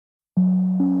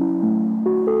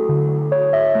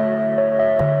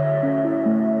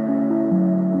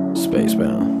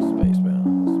Spacebound.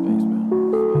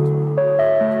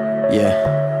 Yeah.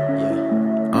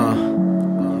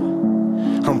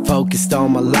 I'm focused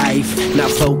on my life,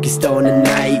 not focused on the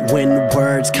night. When the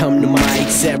words come to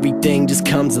mics, everything just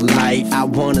comes alive. I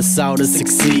want us all to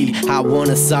succeed, I want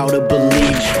us all to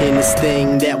believe in this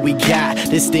thing that we got,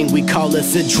 this thing we call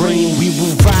us a dream. We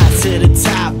will rise to the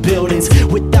top buildings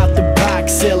without the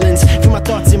box ceilings. Feel my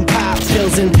thoughts in pop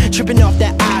pills and tripping off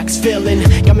that ox feeling.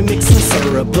 Got me mixing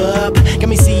syrup up, got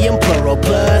me seeing plural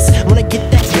plus. Wanna get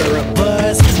that Europe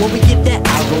buzz, when we get that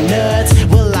I go nuts.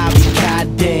 Well, I'll be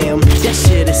goddamn, that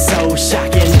shit is so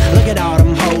shocking. Look at all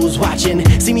them hoes watching,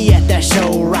 see me at that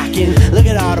show rocking. Look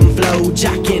at all them flow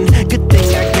jocking, good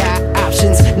thing I got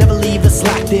options. Never leave us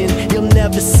locked in, you'll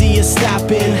never see us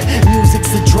stopping.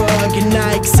 Music's a drug and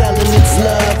I excel in its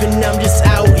love. And I'm just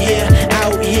out here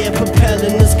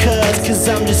propelling this cause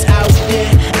I'm just out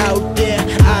there,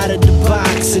 out of the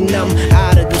box. And I'm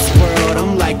out of this world,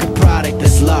 I'm like a product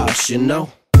that's lost, you know.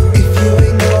 If you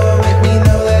ain't know, let me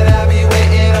know that I'll be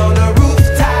waiting on the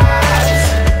rooftops.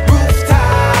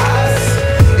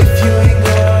 If you ain't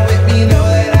know, let me know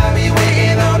that I'll be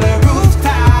waiting on the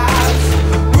rooftops.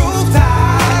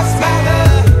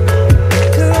 Mother,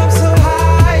 cause I'm so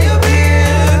high up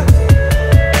here,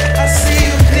 I see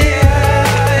you clear,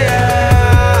 yeah.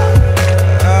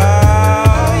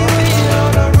 I'll be waiting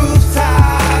on the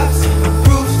rooftops,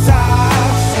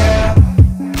 yeah.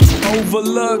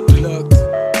 Overlooked,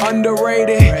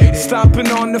 underrated, stomping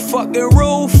on the fucking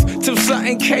roof till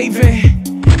something caving.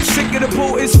 Sick of the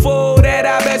pool is full, that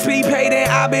I best be paid in.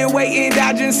 I've been waiting,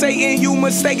 dodging Satan, you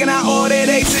mistaken. I ordered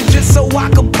aces just so I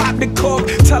could pop the cork.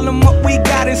 Tell them what we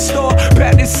got in store,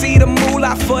 glad to see the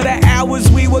moolah for the hours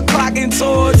we were clocking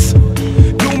towards.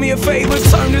 Do me a favor,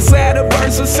 turn this out a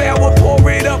verse or sour, pour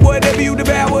it up, whatever you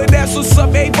devour. That's what's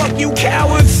up, hey, fuck you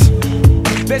cowards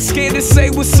that scared to say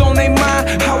what's on their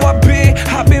mind. How I've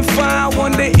been fine.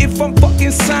 Wonder if I'm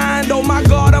fucking signed. Oh my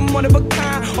God, I'm one of a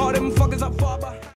kind. All them fuckers I fall behind.